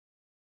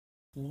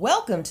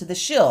Welcome to the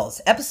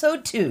Shills,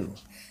 Episode 2.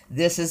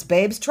 This is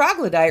Babes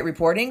Troglodyte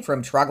reporting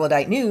from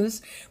Troglodyte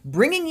News,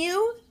 bringing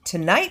you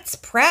tonight's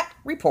Pratt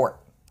Report.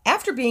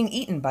 After being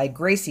eaten by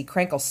Gracie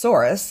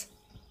Crankosaurus,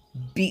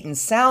 beaten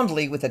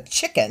soundly with a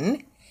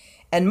chicken,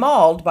 and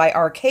mauled by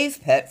our cave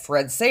pet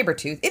Fred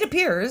Sabretooth, it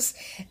appears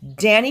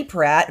Danny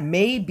Pratt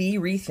may be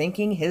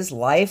rethinking his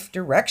life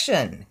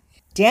direction.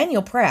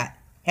 Daniel Pratt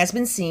has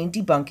been seen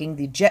debunking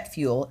the jet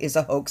fuel is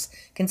a hoax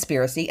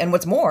conspiracy, and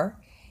what's more,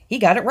 he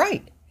got it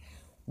right.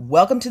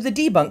 Welcome to the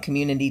debunk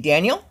community,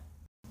 Daniel.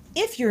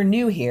 If you're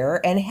new here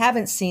and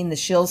haven't seen the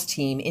Shills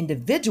team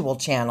individual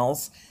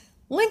channels,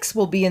 links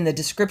will be in the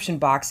description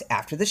box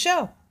after the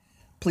show.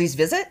 Please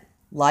visit,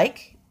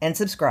 like, and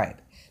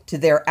subscribe to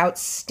their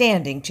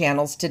outstanding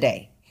channels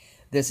today.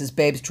 This is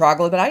Babes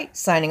Troglodyte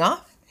signing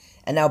off,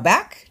 and now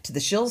back to the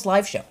Shills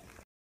live show.